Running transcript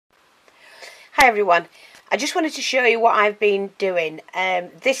Hi everyone, I just wanted to show you what I've been doing.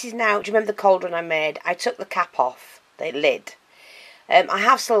 This is now, do you remember the cauldron I made? I took the cap off, the lid. I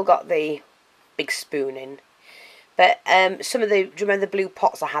have still got the big spoon in. But some of the, do you remember the blue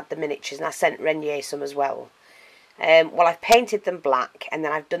pots I had, the miniatures, and I sent Renier some as well. Well, I've painted them black and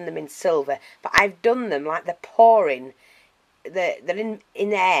then I've done them in silver. But I've done them like they're pouring, they're in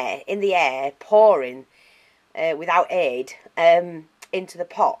the air, pouring without aid into the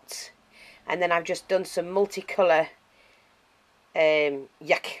pot. And then I've just done some multicolour,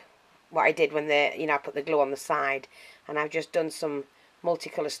 what I did when I put the glue on the side. And I've just done some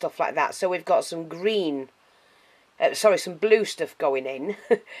multicolour stuff like that. So we've got some green, some blue stuff going in,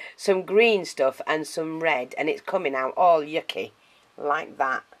 some green stuff and some red. And it's coming out all yucky, like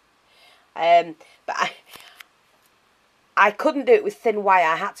that. But I couldn't do it with thin wire.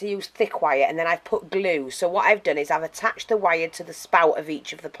 I had to use thick wire, and then I've put glue. So what I've done is I've attached the wire to the spout of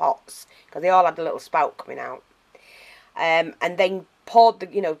each of the pots, because they all had a little spout coming out. And then poured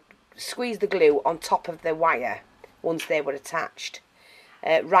the, squeezed the glue on top of the wire once they were attached,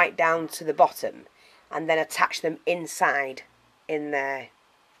 right down to the bottom, and then attach them inside in there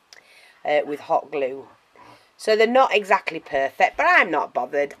with hot glue. So they're not exactly perfect, but I'm not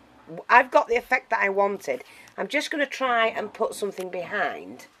bothered. I've got the effect that I wanted. I'm just going to try and put something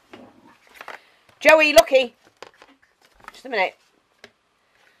behind. Joey, looky. Just a minute.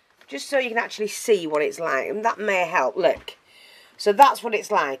 Just so you can actually see what it's like. And that may help. Look. So that's what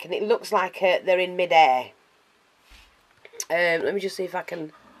it's like. And it looks like they're in mid-air. Let me just see if I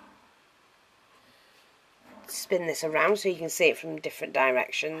can spin this around so you can see it from different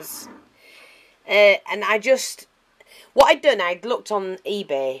directions. And I just... What I'd done, I'd looked on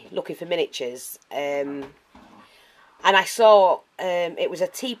eBay looking for miniatures, and I saw it was a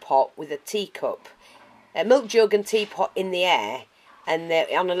teapot with a teacup, a milk jug and teapot in the air, and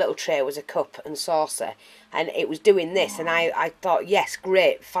on a little tray was a cup and saucer, and it was doing this, and I thought, yes,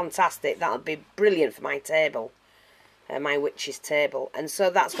 great, fantastic, that'll be brilliant for my table, my witch's table, and so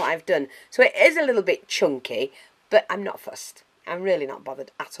that's what I've done. So it is a little bit chunky, but I'm not fussed. I'm really not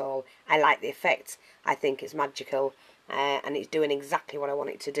bothered at all. I like the effect. I think it's magical. And it's doing exactly what I want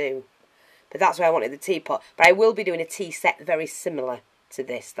it to do. But that's why I wanted the teapot. But I will be doing a tea set very similar to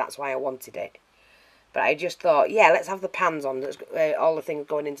this. That's why I wanted it. But I just thought, yeah, let's have the pans on. All the things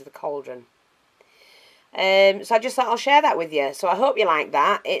going into the cauldron. So I just thought I'll share that with you. So I hope you like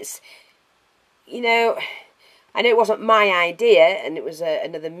that. It's, I know it wasn't my idea. And it was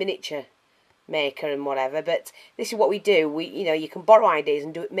another miniature maker and whatever. But this is what we do. You can borrow ideas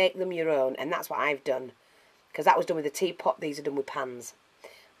and make them your own. And that's what I've done. Because that was done with a teapot, these are done with pans.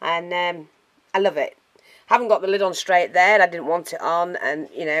 And I love it. Haven't got the lid on straight there, I didn't want it on. And,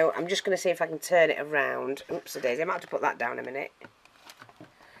 I'm just going to see if I can turn it around. Oops-a-daisy, I might have to put that down a minute.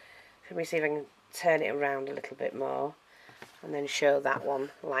 Let me see if I can turn it around a little bit more. And then show that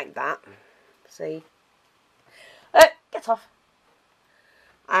one like that. See? Get off.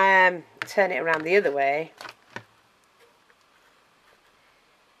 Turn it around the other way.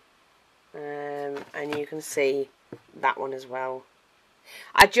 And you can see that one as well.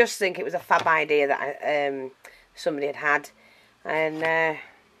 I just think it was a fab idea that somebody had. And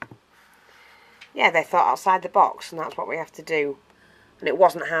yeah, they thought outside the box, and that's what we have to do. And it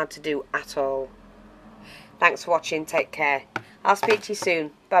wasn't hard to do at all. Thanks for watching. Take care. I'll speak to you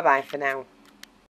soon. Bye bye for now.